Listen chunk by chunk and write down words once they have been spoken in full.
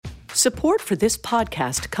Support for this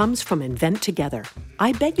podcast comes from Invent Together.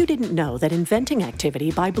 I bet you didn't know that inventing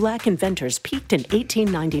activity by Black inventors peaked in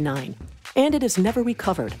 1899, and it has never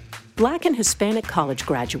recovered. Black and Hispanic college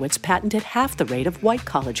graduates patented half the rate of white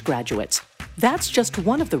college graduates. That's just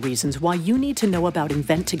one of the reasons why you need to know about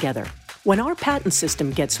Invent Together. When our patent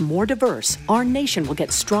system gets more diverse, our nation will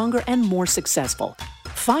get stronger and more successful.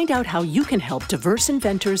 Find out how you can help diverse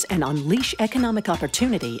inventors and unleash economic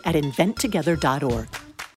opportunity at inventtogether.org.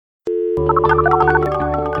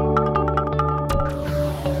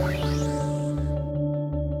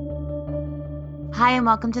 Hi, and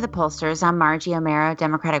welcome to The Pollsters. I'm Margie O'Mara,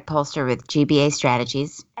 Democratic pollster with GBA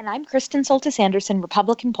Strategies. And I'm Kristen Soltis Anderson,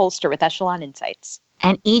 Republican pollster with Echelon Insights.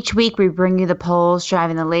 And each week we bring you the polls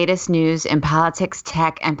driving the latest news in politics,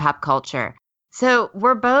 tech, and pop culture. So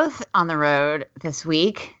we're both on the road this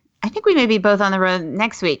week. I think we may be both on the road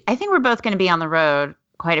next week. I think we're both going to be on the road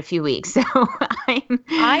quite a few weeks. So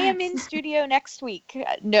I am in studio next week.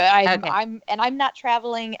 I'm not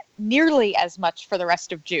traveling nearly as much for the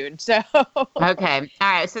rest of June. So okay.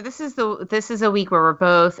 All right. So this is a week where we're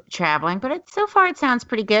both traveling, but so far it sounds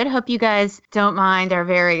pretty good. Hope you guys don't mind our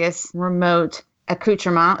various remote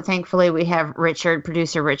accoutrement. Thankfully, we have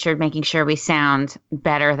producer Richard, making sure we sound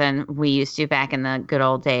better than we used to back in the good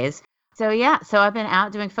old days. So I've been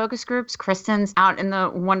out doing focus groups. Kristen's out in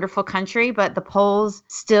the wonderful country, but the polls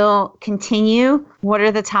still continue. What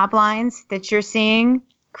are the top lines that you're seeing,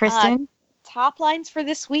 Kristen? Top lines for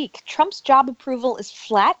this week. Trump's job approval is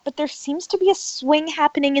flat, but there seems to be a swing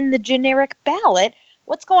happening in the generic ballot.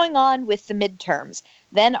 What's going on with the midterms?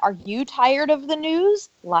 Then, are you tired of the news?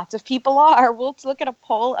 Lots of people are. We'll look at a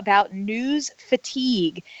poll about news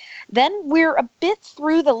fatigue. Then we're a bit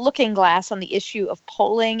through the looking glass on the issue of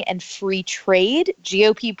polling and free trade.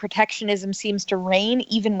 GOP protectionism seems to reign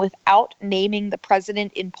even without naming the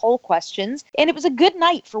president in poll questions. And it was a good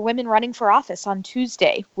night for women running for office on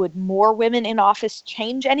Tuesday. Would more women in office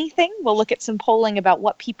change anything? We'll look at some polling about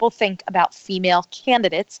what people think about female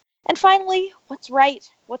candidates. And finally, what's right,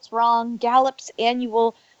 what's wrong? Gallup's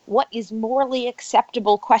annual What is Morally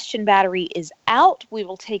Acceptable question battery is out. We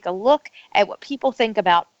will take a look at what people think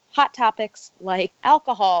about hot topics like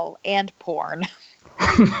alcohol and porn.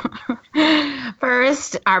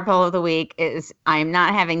 First, our poll of the week is I'm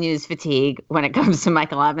not having news fatigue when it comes to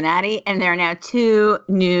Michael Avenatti. And there are now two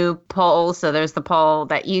new polls. So there's the poll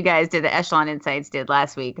that you guys did, the Echelon Insights did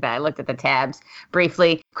last week, that I looked at the tabs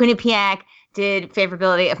briefly. Quinnipiac did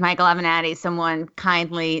favorability of Michael Avenatti. Someone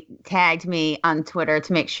kindly tagged me on Twitter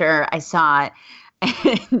to make sure I saw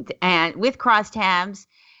it. And with crosstabs,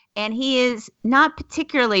 and he is not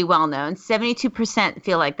particularly well known. 72%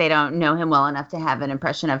 feel like they don't know him well enough to have an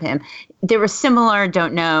impression of him. There were similar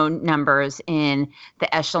don't know numbers in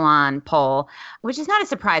the Echelon poll, which is not a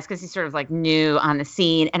surprise because he's sort of like new on the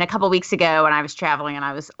scene. And a couple of weeks ago when I was traveling and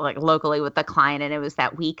I was like locally with the client, and it was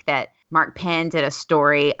that week that Mark Penn did a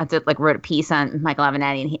story, wrote a piece on Michael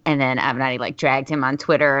Avenatti, and then Avenatti dragged him on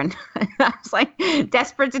Twitter, and I was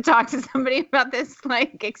desperate to talk to somebody about this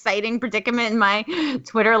exciting predicament in my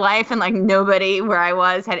Twitter life, and nobody where I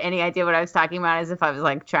was had any idea what I was talking about, as if I was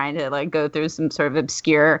trying to go through some sort of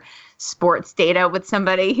obscure sports data with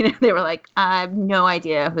somebody. They were like, I have no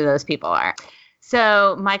idea who those people are.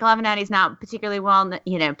 So Michael Avenatti is not particularly well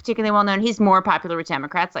known. He's more popular with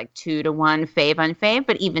Democrats, 2-1 fave,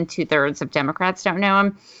 but even 2/3 of Democrats don't know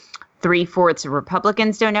him. 3/4 of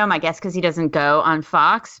Republicans don't know him, I guess, because he doesn't go on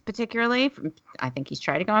Fox particularly. I think he's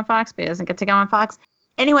tried to go on Fox, but he doesn't get to go on Fox.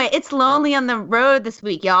 Anyway, it's lonely on the road this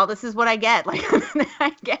week, y'all. This is what I get.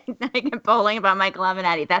 I get polling about Michael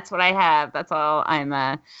Avenatti. That's what I have. That's all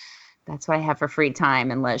that's what I have for free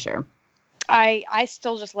time and leisure. I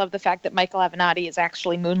still just love the fact that Michael Avenatti is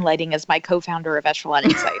actually moonlighting as my co-founder of Echelon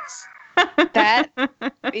Insights. That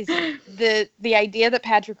is the idea that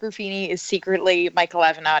Patrick Ruffini is secretly Michael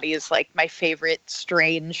Avenatti is my favorite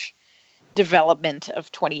strange development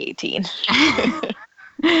of 2018.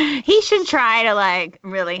 He should try to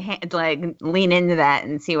really lean into that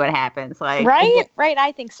and see what happens. Right.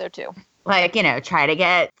 I think so too. Try to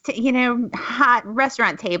get, hot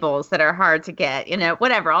restaurant tables that are hard to get,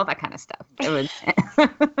 whatever, all that kind of stuff. It would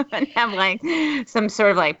have some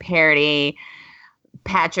sort of parody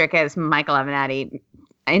Patrick as Michael Avenatti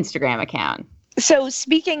Instagram account. So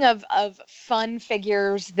speaking of fun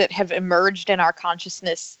figures that have emerged in our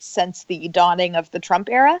consciousness since the dawning of the Trump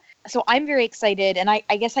era. So I'm very excited. And I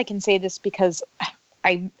guess I can say this because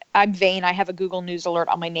I'm vain. I have a Google News alert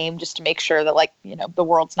on my name just to make sure that the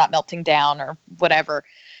world's not melting down or whatever.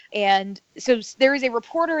 And so there is a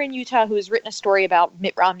reporter in Utah who has written a story about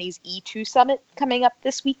Mitt Romney's E2 summit coming up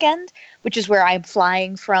this weekend, which is where I'm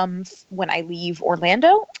flying from when I leave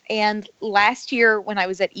Orlando. And last year when I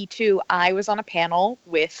was at E2, I was on a panel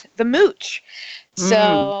with the Mooch.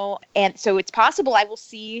 So it's possible I will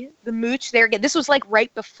see the Mooch there again. This was like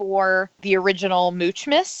right before the original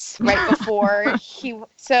Moochmas, right before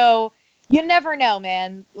so you never know,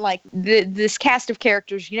 man. Like this cast of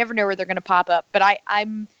characters, you never know where they're going to pop up. But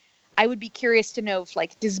I would be curious to know if,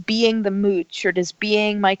 like, does being the Mooch or does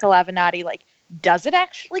being Michael Avenatti, like, does it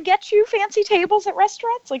actually get you fancy tables at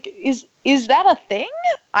restaurants? Like, is that a thing?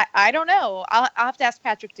 I don't know. I'll have to ask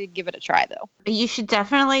Patrick to give it a try, though. You should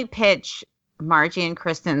definitely pitch Margie and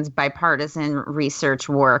Kristen's bipartisan research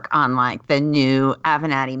work on, like, the new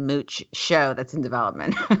Avenatti Mooch show that's in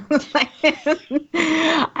development.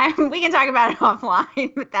 We can talk about it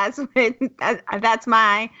offline, but that's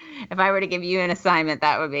my, if I were to give you an assignment,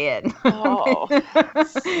 that would be it. Oh.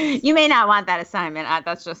 You may not want that assignment.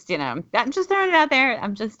 That's just, I'm just throwing it out there.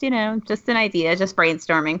 I'm just, just an idea, just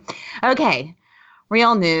brainstorming. Okay.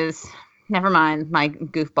 Real news. Never mind my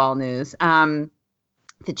goofball news.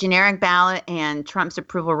 The generic ballot and Trump's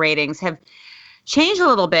approval ratings have changed a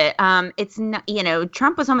little bit. It's not,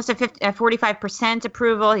 Trump was almost at 45%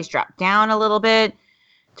 approval. He's dropped down a little bit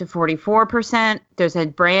to 44%. There's a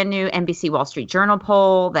brand new NBC Wall Street Journal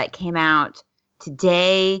poll that came out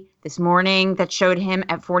this morning, that showed him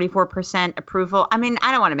at 44% approval. I mean,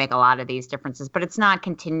 I don't want to make a lot of these differences, but it's not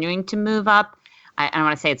continuing to move up. I don't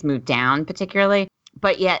want to say it's moved down particularly.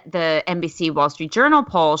 But yet the NBC Wall Street Journal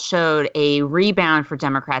poll showed a rebound for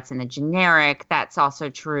Democrats in the generic. That's also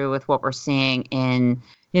true with what we're seeing in,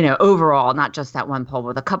 overall, not just that one poll,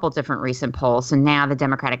 but a couple different recent polls. So now the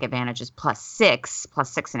Democratic advantage is +6,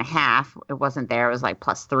 +6.5. It wasn't there. It was like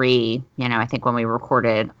 +3, I think when we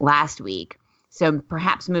recorded last week. So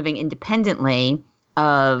perhaps moving independently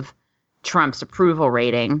of Trump's approval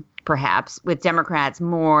rating, perhaps, with Democrats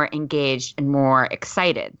more engaged and more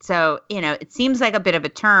excited. So, it seems like a bit of a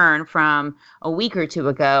turn from a week or two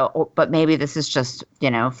ago, but maybe this is just,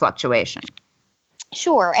 fluctuation.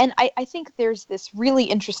 Sure. And I think there's this really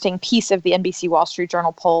interesting piece of the NBC Wall Street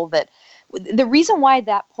Journal poll that the reason why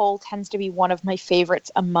that poll tends to be one of my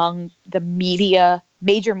favorites among the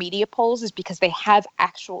major media polls is because they have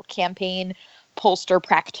actual campaign pollster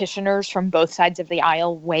practitioners from both sides of the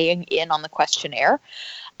aisle weighing in on the questionnaire.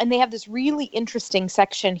 And they have this really interesting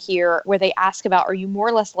section here where they ask about, are you more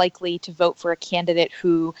or less likely to vote for a candidate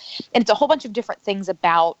who, and it's a whole bunch of different things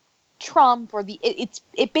about Trump, or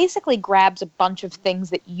it basically grabs a bunch of things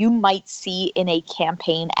that you might see in a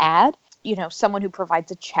campaign ad. Someone who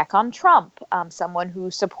provides a check on Trump, someone who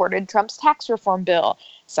supported Trump's tax reform bill,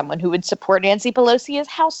 someone who would support Nancy Pelosi as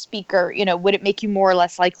House Speaker, would it make you more or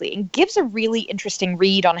less likely? And gives a really interesting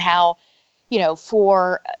read on how,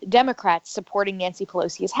 for Democrats supporting Nancy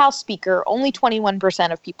Pelosi as House Speaker, only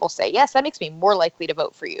 21% of people say, yes, that makes me more likely to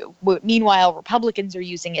vote for you. Meanwhile, Republicans are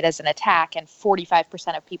using it as an attack, and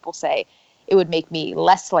 45% of people say it would make me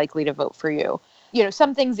less likely to vote for you.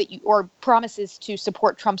 Some things or promises to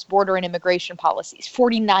support Trump's border and immigration policies.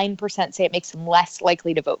 49% say it makes them less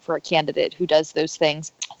likely to vote for a candidate who does those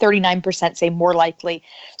things. 39% say more likely.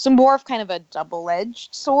 So more of kind of a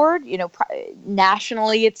double-edged sword.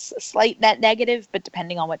 Nationally, it's a slight net negative, but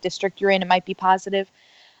depending on what district you're in, it might be positive.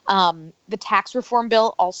 The tax reform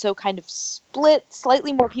bill also kind of split.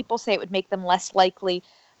 Slightly more people say it would make them less likely.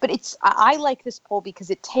 But I like this poll because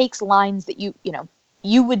it takes lines that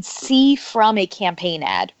you would see from a campaign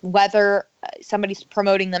ad, whether somebody's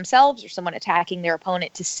promoting themselves or someone attacking their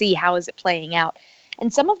opponent, to see how is it playing out.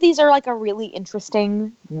 And some of these are like a really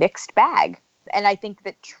interesting mixed bag. And I think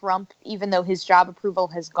that Trump, even though his job approval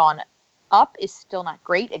has gone up, is still not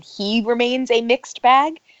great. And he remains a mixed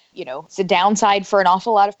bag. It's a downside for an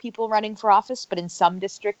awful lot of people running for office, but in some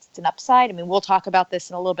districts, it's an upside. I mean, we'll talk about this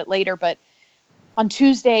in a little bit later, but on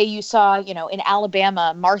Tuesday, you saw, in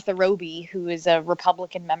Alabama, Martha Roby, who is a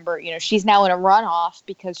Republican member, she's now in a runoff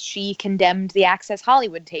because she condemned the Access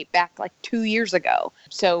Hollywood tape back like 2 years ago.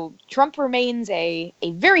 So Trump remains a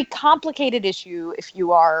very complicated issue if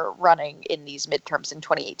you are running in these midterms in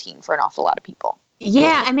 2018 for an awful lot of people.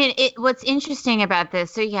 Yeah, I mean, what's interesting about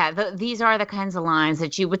this, so yeah, these are the kinds of lines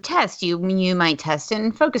that you would test. You might test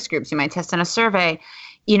in focus groups, you might test in a survey.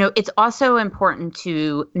 It's also important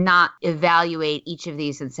to not evaluate each of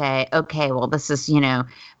these and say, okay, well, this is,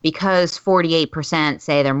 because 48%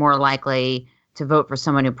 say they're more likely to vote for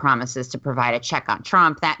someone who promises to provide a check on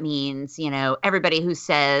Trump. That means, everybody who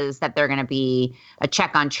says that they're going to be a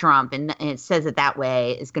check on Trump and it says it that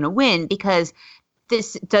way is going to win, because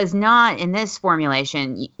this does not, in this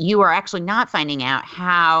formulation, you are actually not finding out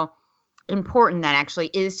how important that actually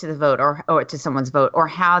is to the vote or to someone's vote, or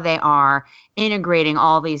how they are integrating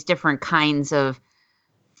all these different kinds of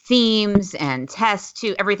themes and tests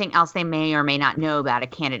to everything else they may or may not know about a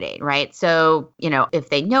candidate, right? So, if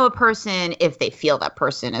they know a person, if they feel that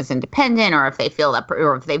person is independent, or if they feel that,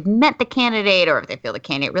 or if they've met the candidate, or if they feel the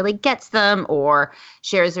candidate really gets them, or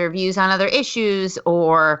shares their views on other issues,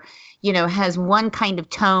 or has one kind of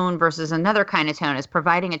tone versus another kind of tone. Is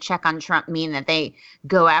providing a check on Trump mean that they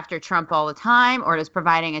go after Trump all the time? Or does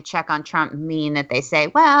providing a check on Trump mean that they say,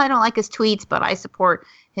 well, I don't like his tweets, but I support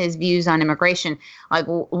his views on immigration? Like,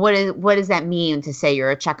 what does that mean to say you're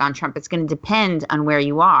a check on Trump? It's going to depend on where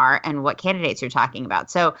you are and what candidates you're talking about.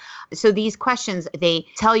 So these questions, they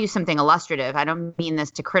tell you something illustrative. I don't mean this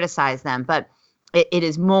to criticize them, but it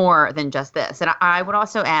is more than just this. And I would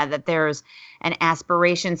also add that there's an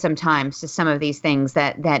aspiration sometimes to some of these things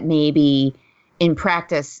that maybe in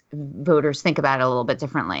practice voters think about it a little bit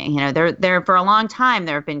differently. There for a long time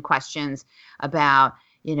there have been questions about,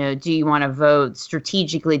 do you want to vote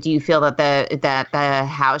strategically? Do you feel that the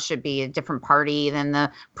House should be a different party than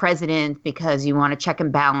the president because you want to check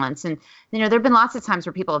and balance? And there have been lots of times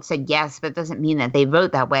where people have said yes, but it doesn't mean that they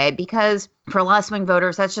vote that way, because for a lot of swing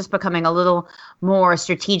voters, that's just becoming a little more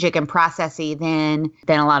strategic and processy than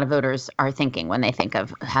a lot of voters are thinking when they think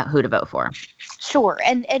of who to vote for. Sure.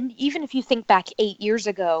 And even if you think back 8 years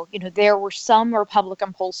ago, there were some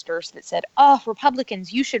Republican pollsters that said, oh,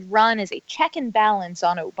 Republicans, you should run as a check and balance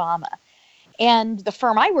on Obama. And the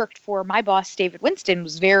firm I worked for, my boss, David Winston,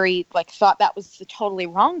 was very, thought that was the totally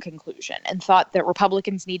wrong conclusion, and thought that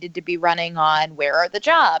Republicans needed to be running on where are the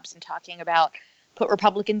jobs and talking about put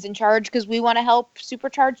Republicans in charge because we want to help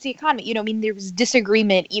supercharge the economy. There was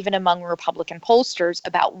disagreement even among Republican pollsters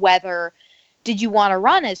about whether did you want to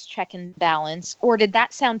run as check and balance, or did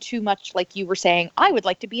that sound too much like you were saying, I would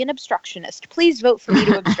like to be an obstructionist. Please vote for me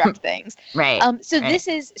to obstruct things. Right. This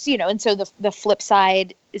is, and so the flip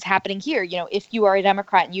side is happening here. If you are a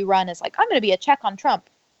Democrat and you run as I'm going to be a check on Trump,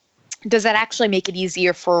 does that actually make it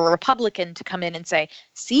easier for a Republican to come in and say,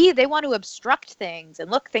 see, they want to obstruct things and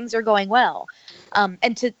look, things are going well?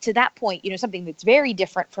 And to that point, something that's very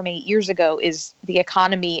different from 8 years ago is the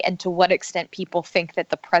economy, and to what extent people think that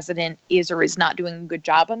the president is or is not doing a good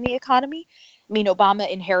job on the economy. Obama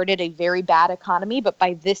inherited a very bad economy, but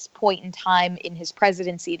by this point in time in his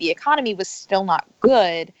presidency, the economy was still not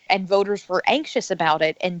good, and voters were anxious about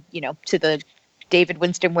it. And, to the David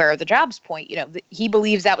Winston, where are the jobs point, he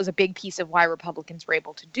believes that was a big piece of why Republicans were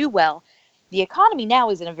able to do well. The economy now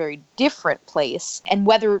is in a very different place, and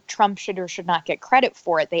whether Trump should or should not get credit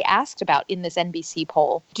for it, they asked about in this NBC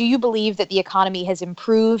poll. Do you believe that the economy has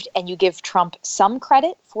improved and you give Trump some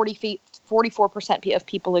credit? 44% of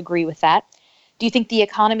people agree with that. Do you think the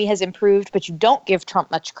economy has improved but you don't give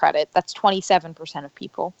Trump much credit? That's 27% of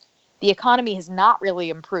people. The economy has not really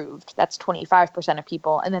improved. That's 25% of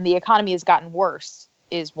people. And then the economy has gotten worse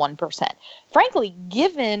is 1%. Frankly,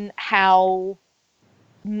 given how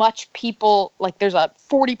much people, there's a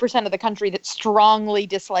 40% of the country that strongly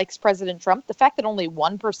dislikes President Trump, the fact that only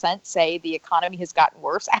 1% say the economy has gotten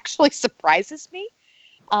worse actually surprises me.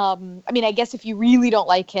 I guess if you really don't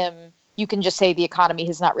like him, you can just say the economy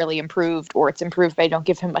has not really improved, or it's improved, but I don't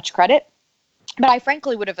give him much credit. But I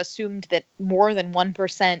frankly would have assumed that more than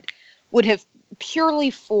 1% would have,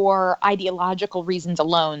 purely for ideological reasons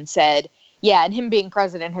alone, said, yeah, and him being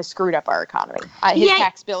president has screwed up our economy. His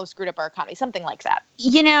tax bill has screwed up our economy, something like that.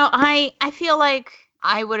 I feel like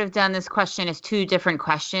I would have done this question as two different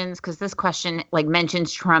questions, because this question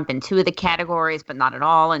mentions Trump in two of the categories, but not at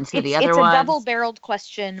all in two of the other ones. It's a double-barreled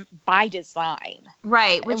question by design.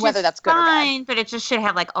 Right, which whether is that's good fine, or bad. But it just should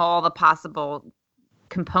have all the possible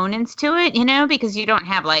components to it, because you don't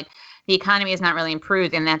have the economy has not really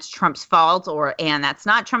improved and that's Trump's fault, and that's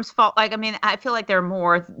not Trump's fault. I feel like there are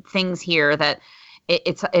more things here that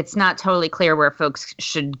it's not totally clear where folks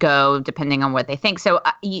should go depending on what they think. So,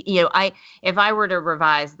 if I were to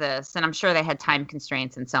revise this, and I'm sure they had time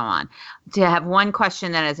constraints and so on, to have one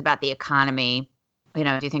question that is about the economy, do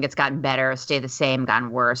you think it's gotten better, stayed the same, gotten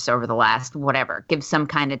worse over the last whatever, give some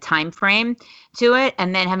kind of time frame to it,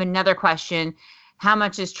 and then have another question. How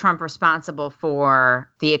much is Trump responsible for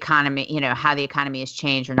the economy, how the economy has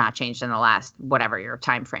changed or not changed in the last whatever your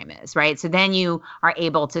time frame is, right? So then you are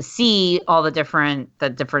able to see all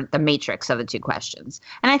the matrix of the two questions.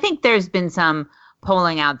 And I think there's been some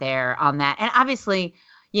polling out there on that. And obviously,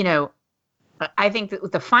 I think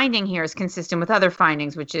that the finding here is consistent with other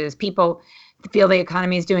findings, which is people feel the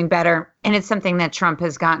economy is doing better. And it's something that Trump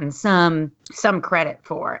has gotten some credit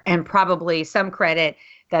for, and probably some credit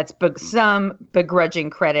that's some begrudging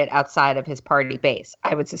credit outside of his party base,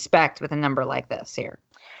 I would suspect, with a number like this here.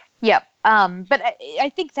 Yep. But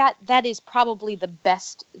I think that is probably the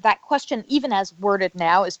best. That question, even as worded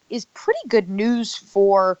now, is pretty good news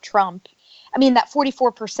for Trump. I mean, that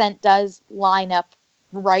 44% does line up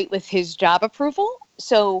right with his job approval.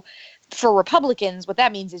 So for Republicans, what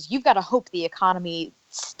that means is you've got to hope the economy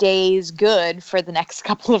stays good for the next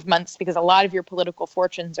couple of months because a lot of your political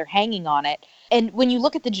fortunes are hanging on it. And when you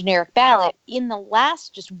look at the generic ballot, in the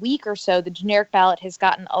last just week or so, the generic ballot has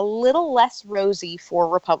gotten a little less rosy for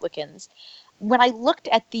Republicans. When I looked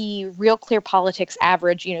at the Real Clear Politics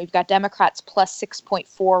average, you've got Democrats plus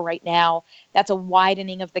 6.4 right now. That's a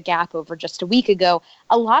widening of the gap over just a week ago.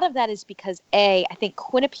 A lot of that is because, I think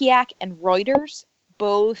Quinnipiac and Reuters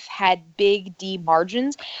both had big D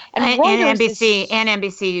margins. And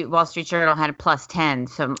NBC Wall Street Journal had a plus 10.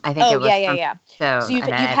 So I think it was. Yeah. So you've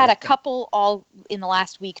had a couple all in the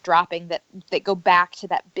last week dropping that go back to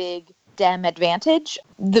that big Dem advantage.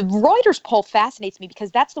 The Reuters poll fascinates me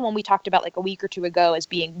because that's the one we talked about like a week or two ago as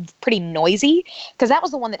being pretty noisy, because that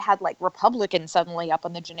was the one that had like Republicans suddenly up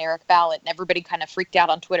on the generic ballot and everybody kind of freaked out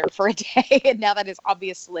on Twitter for a day. And now that is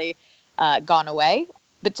obviously gone away.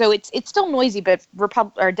 But so it's still noisy, but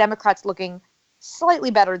Democrats looking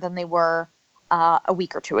slightly better than they were a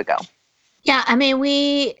week or two ago. Yeah, I mean,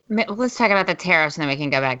 let's talk about the tariffs and then we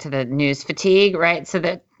can go back to the news fatigue, right? So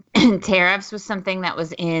the tariffs was something that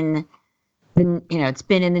was it's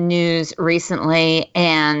been in the news recently.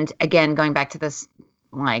 And again, going back to this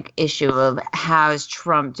issue of how is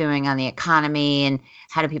Trump doing on the economy and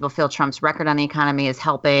how do people feel Trump's record on the economy is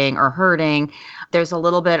helping or hurting? There's a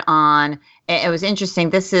little bit on. It was interesting.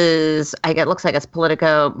 This is, it looks like it's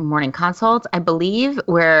Politico Morning Consult, I believe,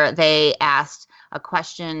 where they asked a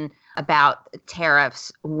question about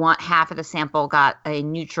tariffs. Half of the sample got a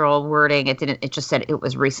neutral wording. It just said it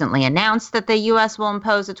was recently announced that the U.S. will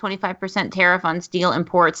impose a 25% tariff on steel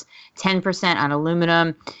imports, 10% on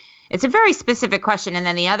aluminum. It's a very specific question. And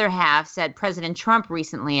then the other half said President Trump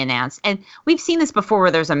recently announced. And we've seen this before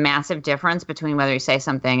where there's a massive difference between whether you say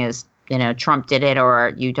something is, Trump did it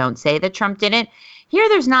or you don't say that Trump did it. Here,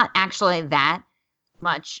 there's not actually that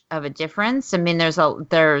much of a difference. I mean,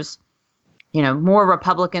 there's more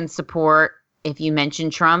Republican support if you mention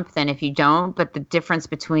Trump than if you don't. But the difference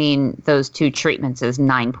between those two treatments is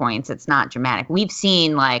 9 points. It's not dramatic. We've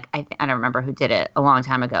seen I don't remember who did it a long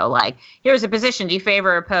time ago. Here's a position. Do you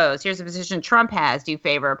favor or oppose? Here's a position Trump has. Do you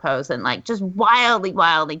favor or oppose? And just wildly,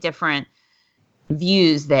 wildly different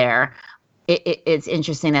views there. It's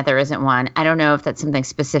interesting that there isn't one. I don't know if that's something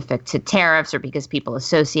specific to tariffs or because people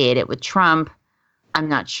associate it with Trump. I'm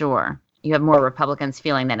not sure. You have more Republicans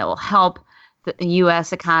feeling that it will help the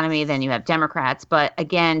U.S. economy than you have Democrats. But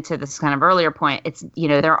again, to this kind of earlier point, it's,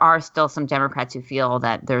 there are still some Democrats who feel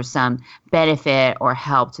that there's some benefit or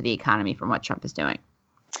help to the economy from what Trump is doing.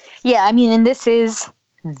 Yeah, I mean, and this is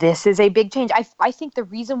a big change. I think the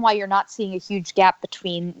reason why you're not seeing a huge gap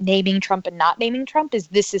between naming Trump and not naming Trump is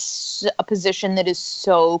this is a position that is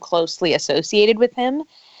so closely associated with him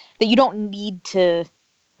that you don't need to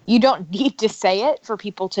say it for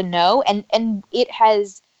people to know. And it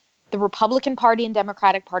has, the Republican Party and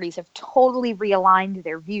Democratic parties have totally realigned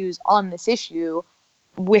their views on this issue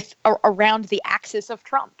with around the axis of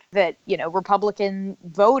Trump. That, Republican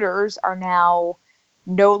voters are now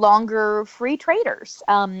no longer free traders.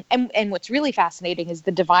 And what's really fascinating is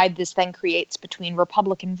the divide this then creates between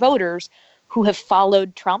Republican voters who have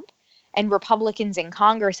followed Trump and Republicans in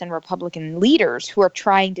Congress and Republican leaders who are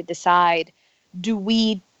trying to decide, do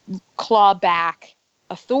we claw back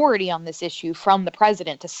authority on this issue from the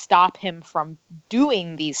president to stop him from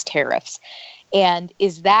doing these tariffs? And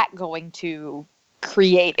is that going to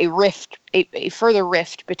create a rift, a further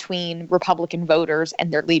rift between Republican voters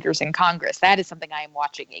and their leaders in Congress? That is something I am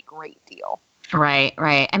watching a great deal. Right.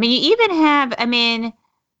 I mean, you even have,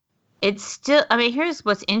 it's still, here's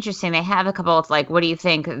what's interesting. They have a couple of what do you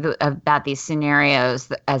think about these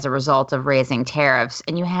scenarios as a result of raising tariffs?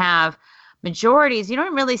 And you have majorities. You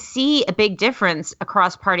don't really see a big difference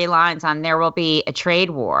across party lines on there will be a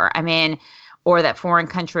trade war. Or that foreign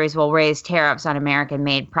countries will raise tariffs on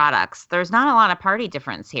American-made products. There's not a lot of party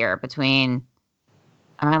difference here between,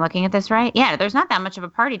 am I looking at this right? Yeah, there's not that much of a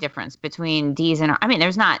party difference between D's and,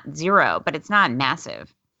 there's not zero, but it's not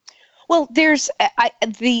massive. Well, there's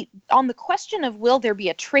on the question of will there be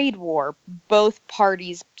a trade war, both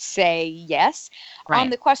parties say yes. Right. On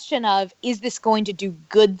the question of is this going to do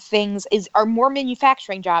good things, are more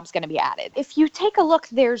manufacturing jobs going to be added? If you take a look,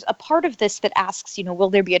 there's a part of this that asks, will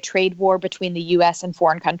there be a trade war between the U.S. and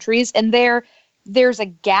foreign countries? And there's a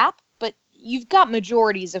gap, but you've got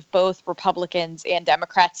majorities of both Republicans and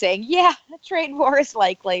Democrats saying, yeah, a trade war is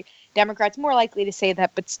likely. Democrats more likely to say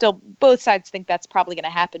that, but still both sides think that's probably going to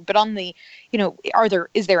happen. But on the,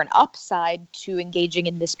 is there an upside to engaging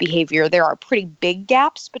in this behavior? There are pretty big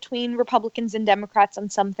gaps between Republicans and Democrats on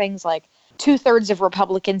some things. Like 2/3 of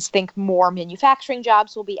Republicans think more manufacturing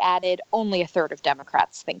jobs will be added. Only 1/3 of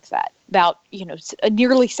Democrats think that. About,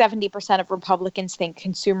 nearly 70% of Republicans think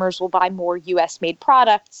consumers will buy more U.S. made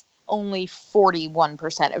products. Only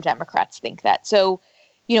 41% of Democrats think that. So,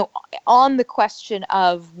 on the question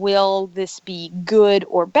of will this be good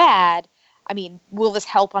or bad, I mean, will this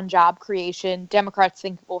help on job creation? Democrats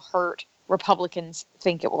think it will hurt. Republicans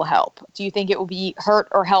think it will help. Do you think it will be hurt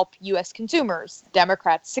or help U.S. consumers?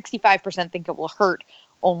 Democrats, 65% think it will hurt.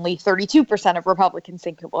 Only 32% of Republicans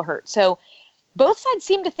think it will hurt. So both sides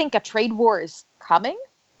seem to think a trade war is coming,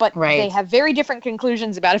 but they have very different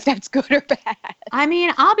conclusions about if that's good or bad. I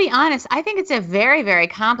mean, I'll be honest. I think it's a very, very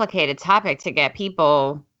complicated topic to get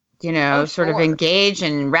people, sort of engage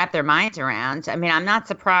and wrap their minds around. I mean, I'm not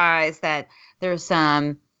surprised that there's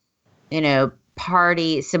some,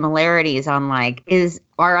 party similarities on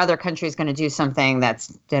are other countries going to do something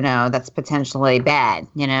that's, that's potentially bad?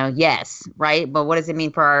 Yes, right. But what does it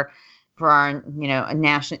mean for our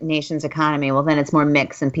nation's economy? Well, then it's more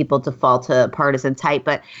mixed and people default to partisan type.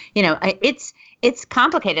 But, it's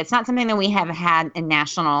complicated. It's not something that we have had a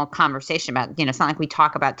national conversation about. It's not like we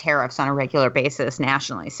talk about tariffs on a regular basis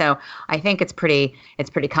nationally. So I think it's pretty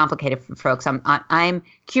complicated for folks. I'm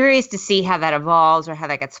curious to see how that evolves or how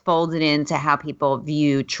that gets folded into how people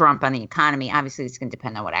view Trump on the economy. Obviously, it's going to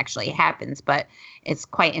depend on what actually happens, but it's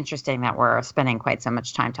quite interesting that we're spending quite so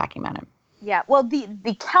much time talking about it. Yeah, well,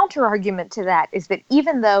 the counter argument to that is that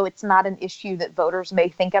even though it's not an issue that voters may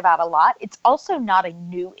think about a lot, it's also not a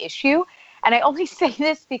new issue. And I only say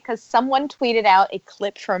this because someone tweeted out a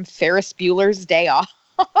clip from Ferris Bueller's Day Off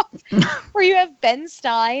where you have Ben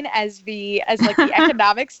Stein as the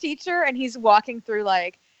economics teacher, and he's walking through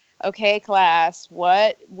okay, class,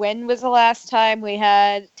 when was the last time we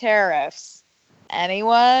had tariffs?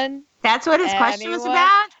 Anyone? That's what his question was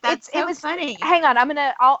about? It was funny. Hang on,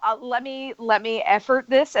 let me effort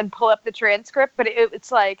this and pull up the transcript, but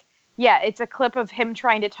it's it's a clip of him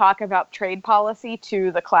trying to talk about trade policy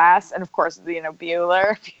to the class, and of course,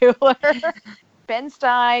 Bueller. Ben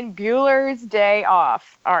Stein, Bueller's Day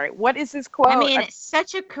Off. All right, what is his quote? I mean,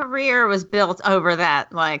 such a career was built over that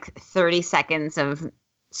 30 seconds of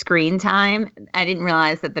screen time. I didn't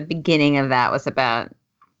realize that the beginning of that was about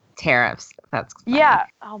tariffs. That's funny. Yeah.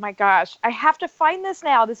 Oh my gosh, I have to find this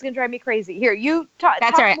now. This is gonna drive me crazy. Here, you talk.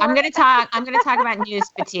 That's all right. I'm gonna talk about news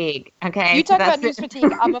fatigue. Okay. You talk about news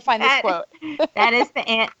fatigue. I'm gonna find this quote. That is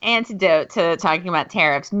the antidote to talking about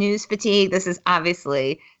tariffs. News fatigue. This is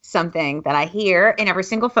obviously something that I hear in every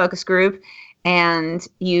single focus group, and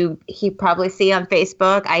you probably see on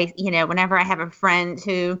Facebook. Whenever I have a friend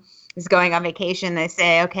who is going on vacation, they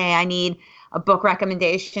say, "Okay, I need a book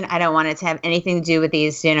recommendation. I don't want it to have anything to do with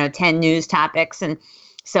these, 10 news topics and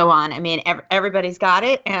so on." I mean, everybody's got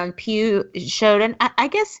it. And Pew showed, and I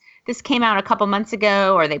guess this came out a couple months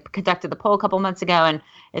ago, or they conducted the poll a couple months ago, and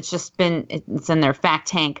it's in their fact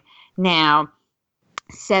tank now.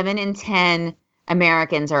 7 in 10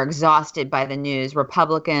 Americans are exhausted by the news,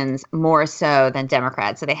 Republicans more so than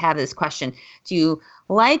Democrats. So they have this question: do you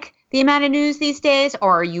like the amount of news these days,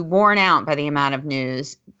 or are you worn out by the amount of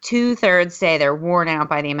news? 2/3 say they're worn out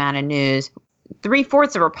by the amount of news.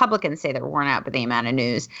 3/4 of Republicans say they're worn out by the amount of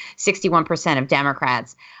news. 61% of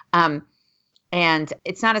Democrats. And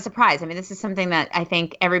it's not a surprise. I mean, this is something that I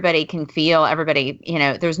think everybody can feel. Everybody,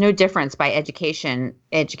 there's no difference by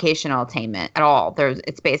educational attainment at all.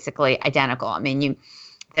 It's basically identical. I mean,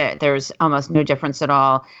 there's almost no difference at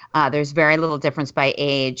all. There's very little difference by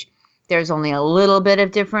age. There's only a little bit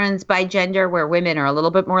of difference by gender, where women are a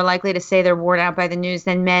little bit more likely to say they're worn out by the news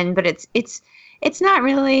than men. But it's not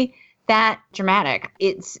really that dramatic.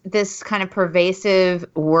 It's this kind of pervasive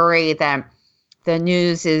worry that the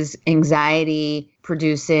news is anxiety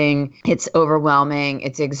producing. It's overwhelming.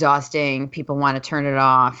 It's exhausting. People want to turn it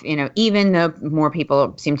off. Even though more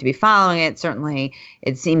people seem to be following it, certainly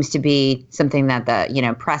it seems to be something that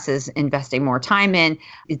the press is investing more time in.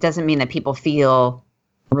 It doesn't mean that people feel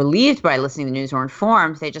relieved by listening to the news or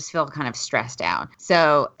informed. They just feel kind of stressed out.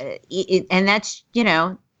 So, and that's,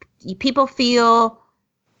 people feel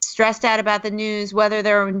stressed out about the news, whether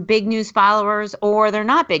they're big news followers or they're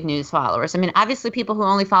not big news followers. I mean, obviously people who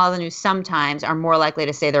only follow the news sometimes are more likely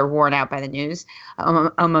to say they're worn out by the news,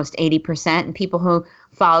 almost 80%. And people who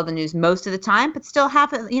follow the news most of the time, but still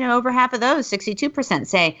over half of those, 62%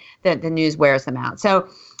 say that the news wears them out. So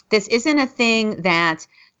this isn't a thing that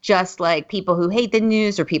just like people who hate the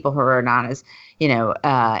news or people who are not as,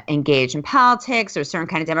 engaged in politics or certain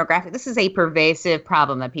kind of demographic. This is a pervasive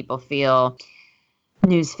problem that people feel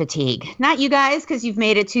news fatigue. Not you guys, because you've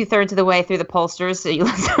made it 2/3 of the way through the pollsters, so you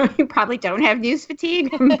probably don't have news fatigue.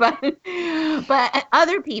 but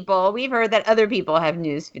other people, we've heard that other people have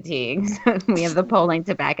news fatigue. So we have the polling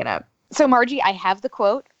to back it up. So Margie, I have the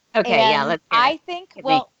quote. Okay, yeah, let's hear it. I think,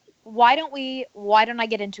 why don't I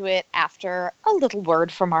get into it after a little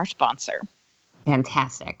word from our sponsor?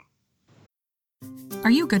 Fantastic. Are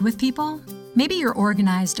you good with people? Maybe you're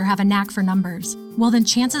organized or have a knack for numbers. Well, then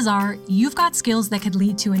chances are you've got skills that could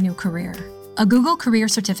lead to a new career. A Google Career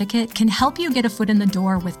Certificate can help you get a foot in the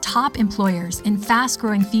door with top employers in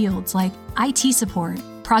fast-growing fields like IT support,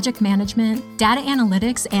 project management, data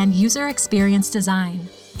analytics, and user experience design.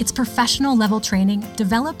 It's professional-level training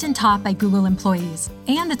developed and taught by Google employees,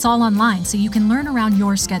 and it's all online so you can learn around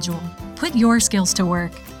your schedule. Put your skills to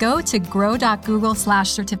work. Go to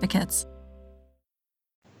grow.google/certificates.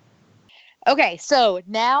 Okay, so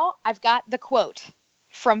now I've got the quote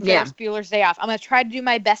from Ferris Bueller's Day Off. I'm going to try to do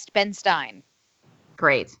my best Ben Stein.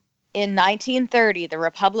 Great. In 1930, the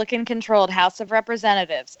Republican-controlled House of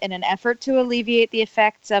Representatives, in an effort to alleviate the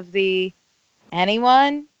effects of the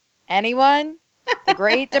anyone, the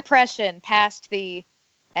Great Depression, passed the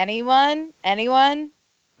anyone,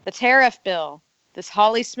 the tariff bill, this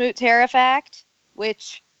Hawley Smoot Tariff Act,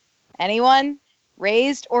 which anyone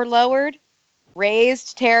raised or lowered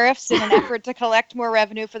raised tariffs in an effort to collect more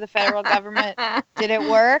revenue for the federal government. Did it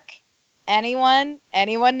work? Anyone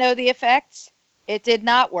know the effects? It did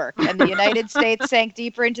not work, and the United States sank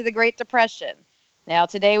deeper into the Great Depression. Now,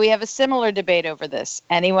 today we have a similar debate over this.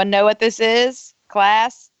 Anyone know what this is?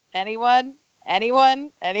 Class? Anyone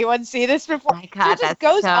see this before? My God, it just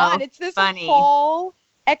goes on. It's this funny. whole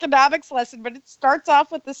economics lesson, but it starts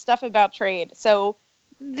off with this stuff about trade. So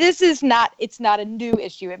it's not a new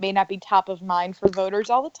issue. It may not be top of mind for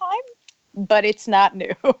voters all the time, but it's not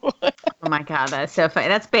new. Oh my God, that's so funny.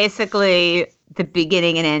 That's basically the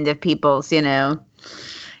beginning and end of people's,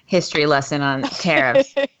 history lesson on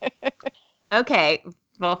tariffs. Okay.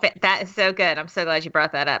 Well, that is so good. I'm so glad you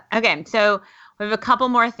brought that up. Okay. So we have a couple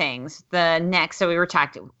more things.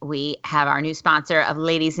 We have our new sponsor of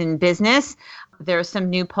Ladies in Business. There's some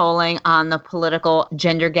new polling on the political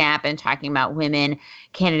gender gap and talking about women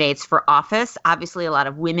candidates for office. Obviously, a lot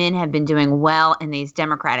of women have been doing well in these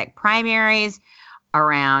Democratic primaries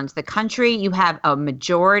around the country. You have a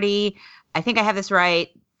majority. I think I have this right.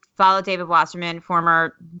 Follow David Wasserman,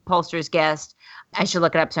 former pollster's guest. I should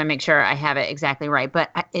look it up so I make sure I have it exactly right. But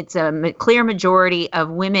it's a clear majority of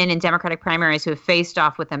women in Democratic primaries who have faced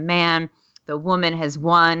off with a man. The woman has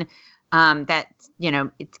won. It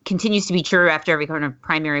continues to be true after every kind of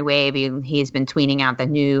primary wave. He's been tweeting out the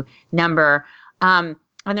new number. And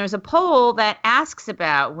there's a poll that asks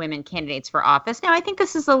about women candidates for office. Now, I think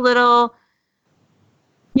this is a little,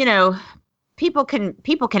 people can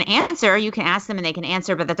answer. You can ask them and they can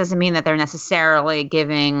answer, but that doesn't mean that they're necessarily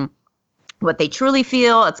giving what they truly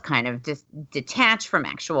feel. It's kind of just detached from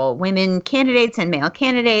actual women candidates and male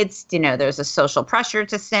candidates. There's a social pressure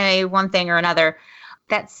to say one thing or another.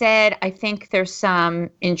 That said, I think there's some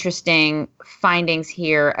interesting findings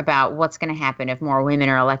here about what's going to happen if more women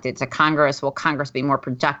are elected to Congress. Will Congress be more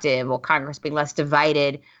productive? Will Congress be less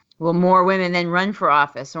divided? Will more women then run for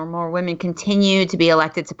office, or more women continue to be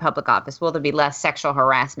elected to public office? Will there be less sexual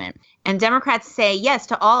harassment? And Democrats say yes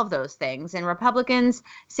to all of those things, and Republicans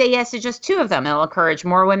say yes to just two of them. It'll encourage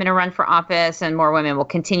more women to run for office, and more women will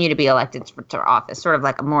continue to be elected to office. Sort of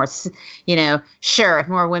like a more, sure, if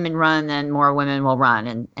more women run, then more women will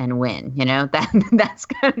run and win.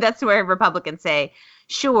 That's where Republicans say,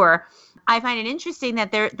 sure. I find it interesting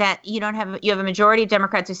that you have a majority of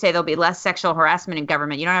Democrats who say there'll be less sexual harassment in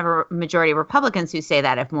government. You don't have a majority of Republicans who say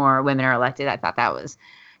that if more women are elected. I thought that was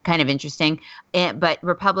kind of interesting. But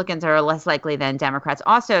Republicans are less likely than Democrats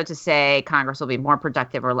also to say Congress will be more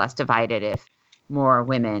productive or less divided if more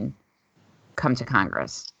women come to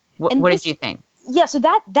Congress. What did you think? Yeah, so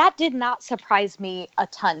that did not surprise me a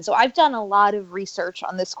ton. So I've done a lot of research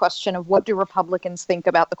on this question of what do Republicans think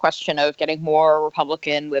about the question of getting more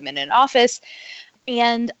Republican women in office.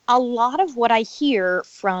 And a lot of what I hear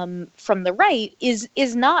from the right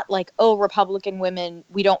is not like, oh, Republican women,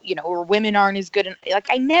 we don't, or women aren't as good. Like,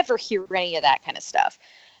 I never hear any of that kind of stuff.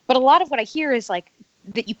 But a lot of what I hear is like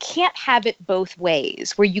that you can't have it both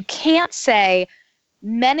ways, where you can't say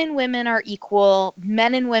men and women are equal,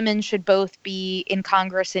 men and women should both be in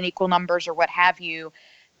Congress in equal numbers or what have you.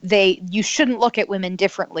 You shouldn't look at women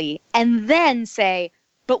differently. And then say,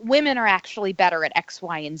 but women are actually better at X,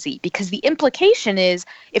 Y, and Z. Because the implication is,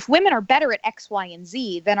 if women are better at X, Y, and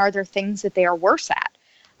Z, then are there things that they are worse at?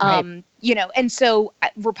 Right. And so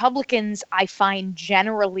Republicans, I find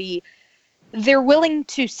generally, they're willing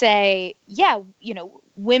to say, yeah,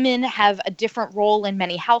 women have a different role in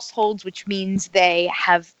many households, which means they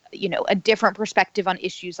have, a different perspective on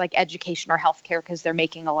issues like education or healthcare because they're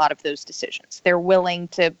making a lot of those decisions. They're willing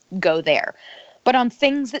to go there. But on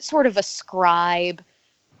things that sort of ascribe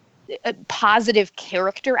positive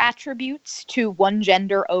character attributes to one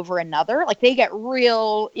gender over another, like they get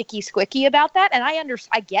real icky squicky about that. And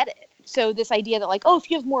I get it. So this idea that like, oh, if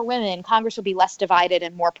you have more women, Congress will be less divided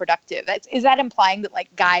and more productive. Is that implying that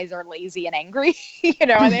like guys are lazy and angry, and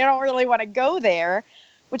they don't really want to go there,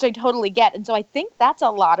 which I totally get. And so I think that's a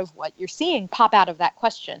lot of what you're seeing pop out of that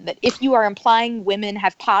question, that if you are implying women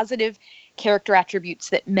have positive character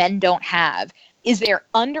attributes that men don't have, is there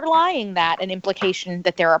underlying that an implication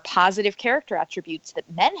that there are positive character attributes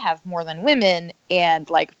that men have more than women, and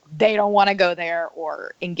like they don't want to go there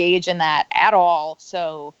or engage in that at all?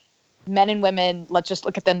 So men and women, let's just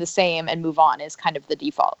look at them the same and move on is kind of the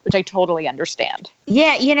default, which I totally understand.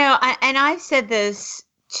 Yeah, and I've said this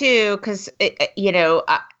too, because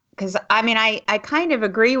I kind of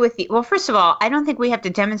agree with you. Well, first of all, I don't think we have to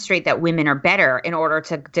demonstrate that women are better in order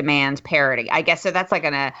to demand parity. I guess so. That's like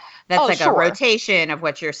a rotation of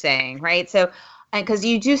what you're saying, right? So, because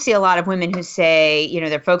you do see a lot of women who say,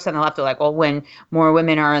 there are folks on the left who are like, well, when more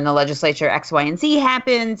women are in the legislature, X, Y, and Z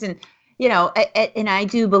happens, and and I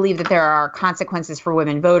do believe that there are consequences for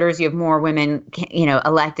women voters. You have more women,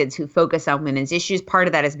 electeds who focus on women's issues. Part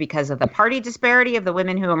of that is because of the party disparity of the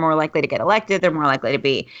women who are more likely to get elected. They're more likely to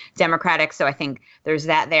be Democratic. So I think there's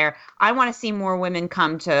that there. I want to see more women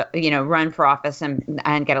come to, run for office and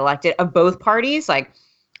get elected of both parties. Like,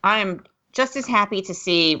 I'm just as happy to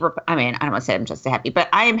see, I don't want to say I'm just as happy, but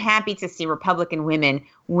I am happy to see Republican women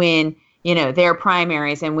win their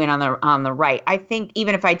primaries and win on the right. I think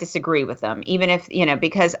even if I disagree with them, even if,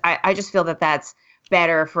 because I just feel that that's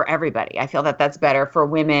better for everybody. I feel that that's better for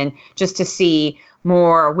women just to see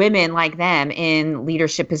more women like them in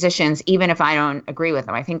leadership positions, even if I don't agree with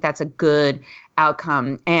them. I think that's a good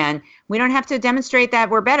outcome. And we don't have to demonstrate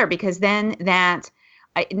that we're better, because then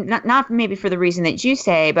not maybe for the reason that you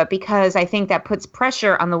say, but because I think that puts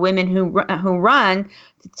pressure on the women who run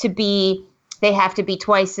to be. They have to be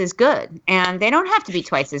twice as good, and they don't have to be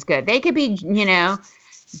twice as good. They could be,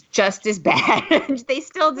 just as bad. They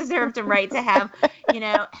still deserve the right to have,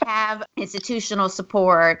 have institutional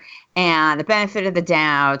support and the benefit of the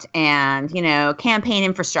doubt and, campaign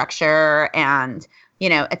infrastructure and,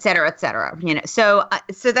 et cetera, et cetera. So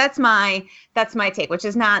that's my take, which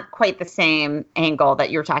is not quite the same angle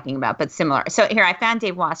that you're talking about, but similar. So here, I found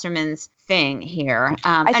Dave Wasserman's thing here.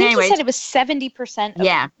 I think he said it was 70%.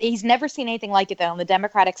 Yeah. He's never seen anything like it, though. On the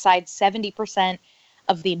Democratic side, 70%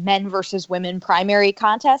 of the men versus women primary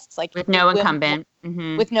contests, like with no incumbent.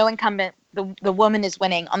 Mm-hmm. With no incumbent, the woman is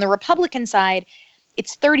winning. On the Republican side,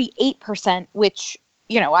 it's 38%, which,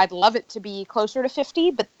 I'd love it to be closer to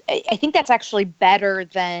 50, but I think that's actually better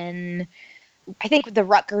than, I think the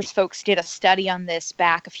Rutgers folks did a study on this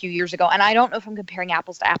back a few years ago, and I don't know if I'm comparing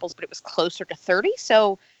apples to apples, but it was closer to 30.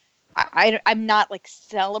 So I'm not like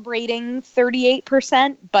celebrating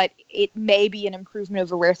 38%, but it may be an improvement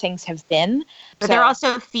over where things have been. But there are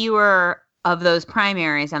also fewer of those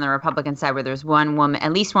primaries on the Republican side where there's one woman,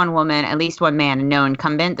 at least one man, and no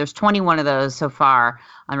incumbent. There's 21 of those so far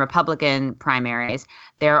on Republican primaries.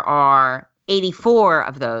 There are 84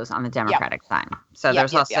 of those on the Democratic side. So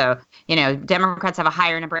there's also, Democrats have a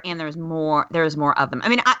higher number, and there's more of them. I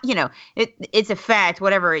mean, it's a fact,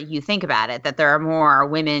 whatever you think about it, that there are more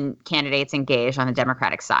women candidates engaged on the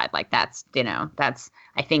Democratic side. Like that's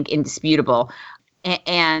I think indisputable.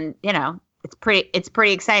 And it's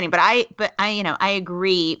pretty exciting, but I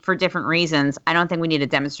agree for different reasons. I don't think we need to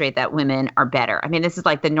demonstrate that women are better. I mean, this is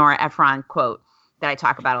like the Nora Ephron quote that I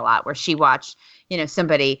talk about a lot, where she watched,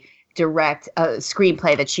 somebody direct a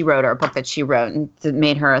screenplay that she wrote or a book that she wrote, and it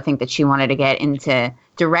made her think that she wanted to get into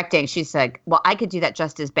directing. She's like, well, I could do that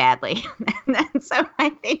just as badly. And so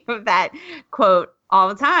I think of that quote all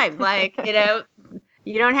the time. Like, you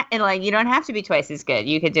don't have to be twice as good.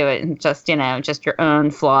 You could do it in just your own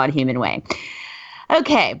flawed human way.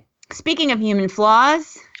 Okay. Speaking of human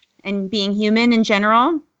flaws and being human in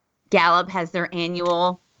general, Gallup has their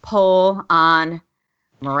annual poll on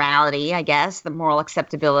morality, I guess, the moral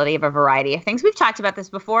acceptability of a variety of things. We've talked about this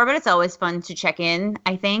before, but it's always fun to check in,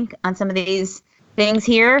 I think, on some of these things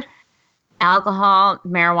here. Alcohol,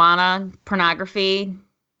 marijuana, pornography,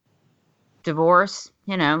 divorce,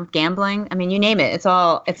 gambling. I mean, you name it. It's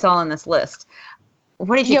all in this list.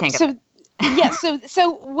 What did you think of it?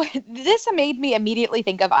 This made me immediately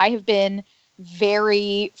think of, I have been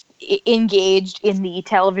very engaged in the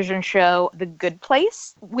television show The Good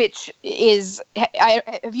Place, which is,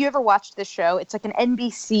 have you ever watched this show? It's like an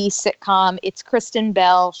NBC sitcom. It's Kristen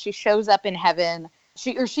Bell. She shows up in heaven.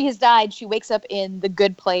 She has died. She wakes up in The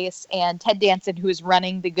Good Place, and Ted Danson, who is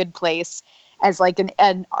running The Good Place as like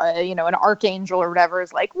an archangel or whatever,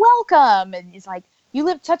 is like, welcome. And he's like, you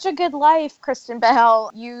lived such a good life, Kristen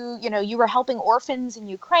Bell. You were helping orphans in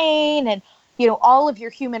Ukraine, and all of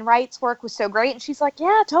your human rights work was so great. And she's like,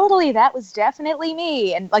 yeah, totally. That was definitely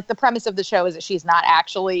me. And like the premise of the show is that she's not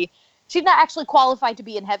actually qualified to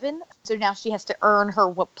be in heaven. So now she has to earn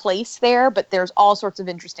her place there. But there's all sorts of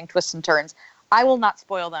interesting twists and turns. I will not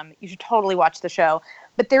spoil them. You should totally watch the show.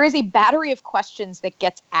 But there is a battery of questions that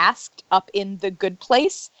gets asked up in The Good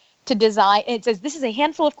Place to design. It says, this is a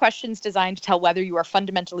handful of questions designed to tell whether you are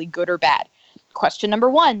fundamentally good or bad. Question number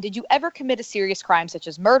 1, did you ever commit a serious crime such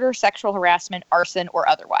as murder, sexual harassment, arson, or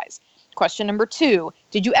otherwise? Question number 2,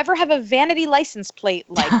 did you ever have a vanity license plate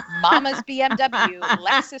like Mama's BMW,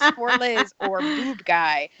 Lexus for Liz, or Boob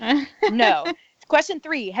Guy? No. Question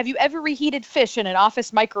 3, have you ever reheated fish in an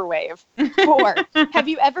office microwave? 4, have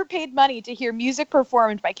you ever paid money to hear music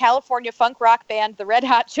performed by California funk rock band The Red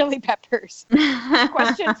Hot Chili Peppers?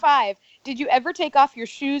 Question 5, did you ever take off your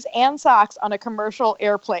shoes and socks on a commercial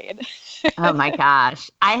airplane? Oh my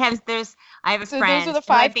gosh. I have a friend those are the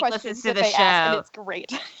 5 who questions listens to the they show. ask, and it's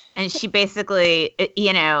great. And she basically,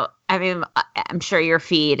 I'm sure your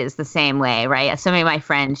feed is the same way, right? Some of my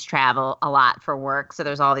friends travel a lot for work. So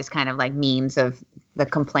there's all these kind of like memes of the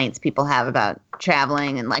complaints people have about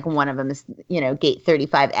traveling. And like one of them is, gate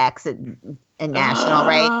 35X at National,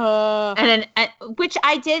 right? And then, which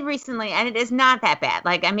I did recently, and it is not that bad.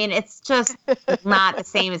 Like, I mean, it's just not the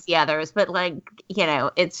same as the others, but like,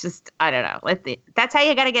 it's just, I don't know. That's how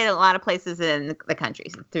you got to get a lot of places in the country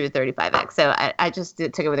through 35X. So I just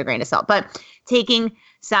took it with a grain of salt. But taking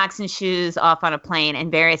socks and shoes off on a plane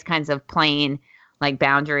and various kinds of plane like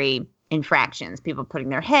boundary infractions, people putting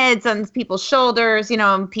their heads on people's shoulders,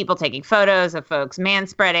 people taking photos of folks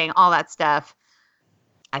manspreading, all that stuff.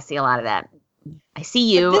 I see a lot of that. I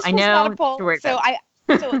see you. I know.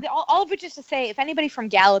 All of which is to say, if anybody from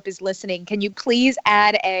Gallup is listening, can you please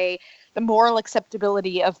add the moral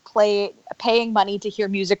acceptability of paying money to hear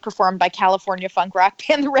music performed by California funk rock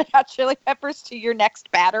band The Red Hot Chili Peppers to your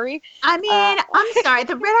next battery? I mean, I'm sorry.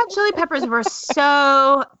 The Red Hot Chili Peppers were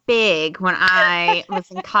so big when I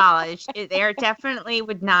was in college. They definitely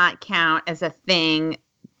would not count as a thing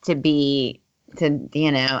as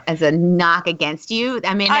a knock against you.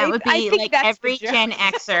 I mean, that would be like every Gen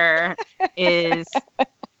Xer is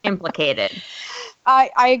implicated.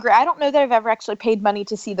 I agree. I don't know that I've ever actually paid money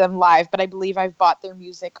to see them live, but I believe I've bought their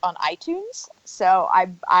music on iTunes. So I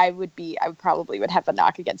probably would have a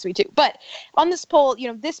knock against me too. But on this poll,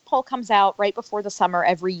 this poll comes out right before the summer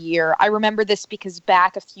every year. I remember this because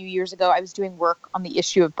back a few years ago, I was doing work on the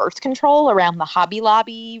issue of birth control around the Hobby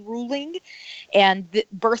Lobby ruling. And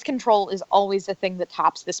birth control is always the thing that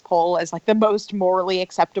tops this poll as like the most morally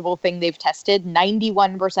acceptable thing they've tested.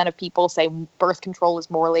 91% of people say birth control is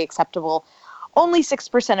morally acceptable. Only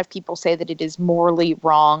 6% of people say that it is morally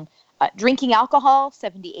wrong. Drinking alcohol,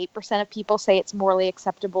 78% of people say it's morally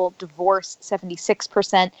acceptable. Divorce,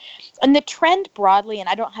 76%. And the trend broadly, and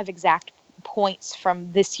I don't have exact points from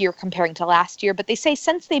this year comparing to last year, but they say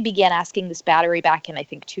since they began asking this battery back in, I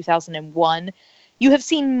think, 2001, you have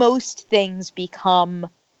seen most things become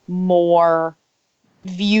more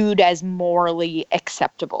viewed as morally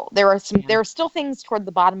acceptable. There are still things toward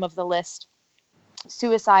the bottom of the list.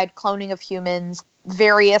 Suicide, cloning of humans,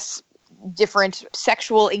 various different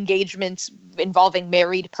sexual engagements involving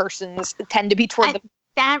married persons tend to be toward the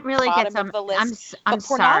that really bottom gets of the list. I'm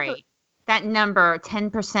sorry. That number,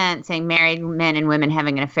 10% saying married men and women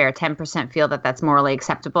having an affair, 10% feel that that's morally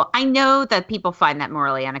acceptable. I know that people find that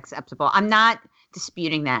morally unacceptable. I'm not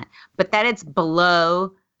disputing that, but that it's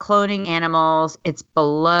below cloning animals, it's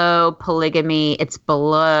below polygamy, it's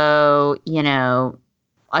below,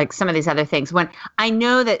 like some of these other things, when I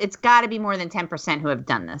know that it's got to be more than 10% who have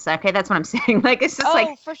done this. Okay, that's what I'm saying. Like, it's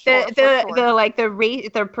just for sure,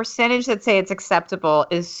 the percentage that say it's acceptable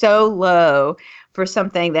is so low for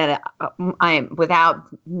something that I'm, without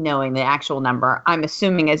knowing the actual number, I'm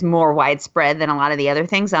assuming is more widespread than a lot of the other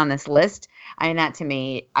things on this list. I mean, that to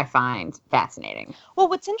me, I find fascinating. Well,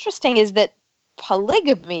 what's interesting is that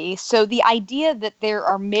polygamy, so the idea that there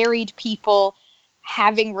are married people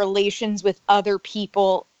having relations with other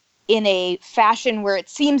people in a fashion where it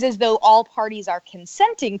seems as though all parties are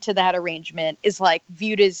consenting to that arrangement is like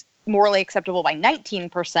viewed as morally acceptable by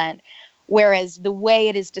 19%, whereas the way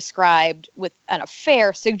it is described with an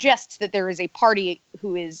affair suggests that there is a party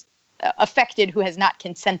who is affected who has not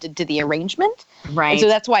consented to the arrangement. Right. And so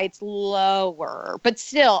that's why it's lower. But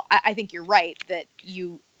still, I think you're right that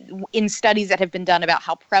in studies that have been done about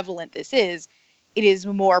how prevalent this is, it is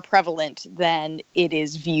more prevalent than it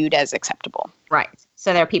is viewed as acceptable. Right.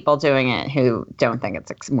 So there are people doing it who don't think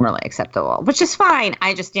it's morally acceptable, which is fine.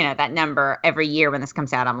 I just, that number every year when this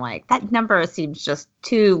comes out, I'm like, that number seems just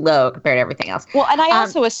too low compared to everything else. Well, and I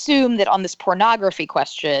also assume that on this pornography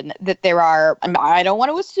question that there are, I don't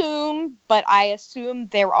want to assume, but I assume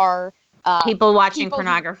there are people watching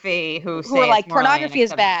pornography who say are like, it's morally pornography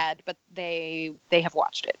is bad, but they have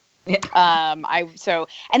watched it. Yeah.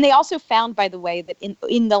 And they also found, by the way, that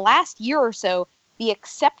in the last year or so, the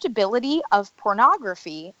acceptability of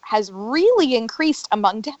pornography has really increased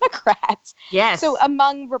among Democrats. Yes. So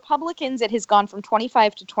among Republicans, it has gone from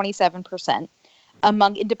 25 to 27%.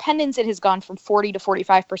 Among independents, it has gone from 40 to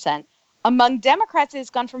 45%. Among Democrats, it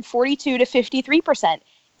has gone from 42 to 53%.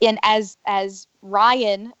 And as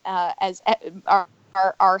Ryan, as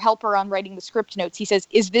our helper on writing the script notes, he says,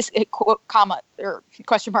 is this comma or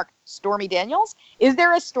question mark Stormy Daniels? Is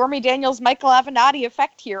there a Stormy Daniels Michael Avenatti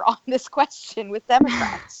effect here on this question with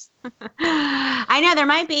Democrats? I know there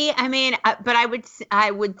might be. I mean, but I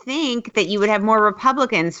would think that you would have more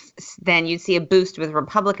Republicans than you'd see a boost with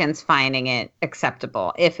Republicans finding it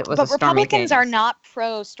acceptable if it was a Stormy Daniels. But Republicans are not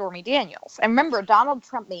pro Stormy Daniels. And remember, Donald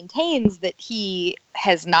Trump maintains that he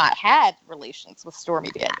has not had relations with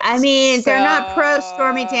Stormy Daniels. I mean, they're not pro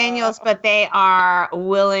Stormy Daniels, but they are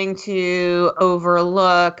willing to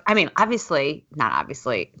overlook. I mean, not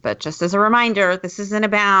obviously, but just as a reminder, this isn't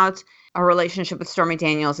about a relationship with Stormy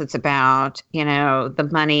Daniels. It's about, the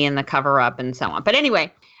money and the cover up and so on. But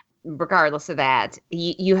anyway, regardless of that,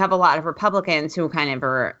 you have a lot of Republicans who kind of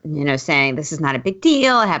are, saying this is not a big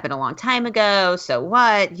deal. It happened a long time ago. So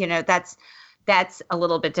what? That's a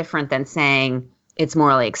little bit different than saying it's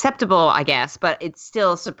morally acceptable, I guess. But it's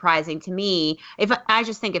still surprising to me. I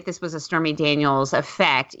just think if this was a Stormy Daniels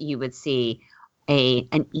effect, you would see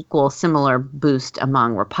an similar boost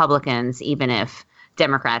among Republicans, even if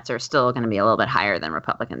Democrats are still going to be a little bit higher than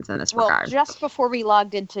Republicans in this regard. Just before we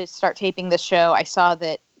logged in to start taping this show, I saw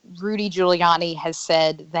that Rudy Giuliani has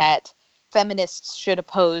said that feminists should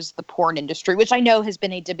oppose the porn industry, which I know has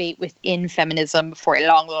been a debate within feminism for a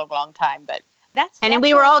long, long, long time. But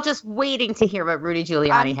we were all just waiting to hear what Rudy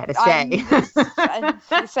Giuliani had to say.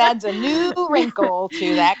 This adds a new wrinkle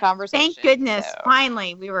to that conversation. Thank goodness. So.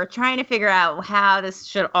 Finally, we were trying to figure out how this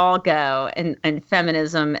should all go and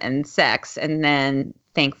feminism and sex. And then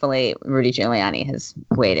thankfully, Rudy Giuliani has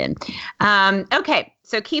weighed in. Okay.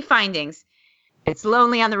 So key findings. It's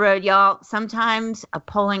lonely on the road, y'all. Sometimes a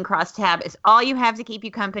polling crosstab is all you have to keep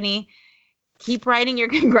you company. Keep writing your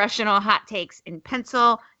congressional hot takes in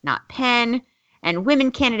pencil, not pen. And women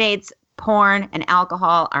candidates, porn, and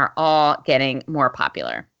alcohol are all getting more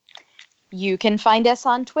popular. You can find us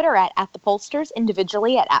on Twitter at The Pollsters,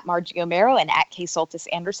 individually at Margie O'Mara and at K. Soltis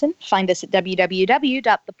Anderson. Find us at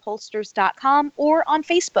www.thepollsters.com or on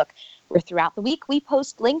Facebook, where throughout the week we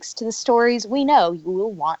post links to the stories we know you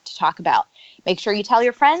will want to talk about. Make sure you tell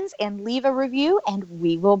your friends and leave a review, and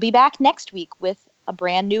we will be back next week with a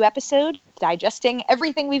brand new episode digesting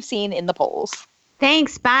everything we've seen in the polls.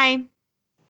 Thanks. Bye.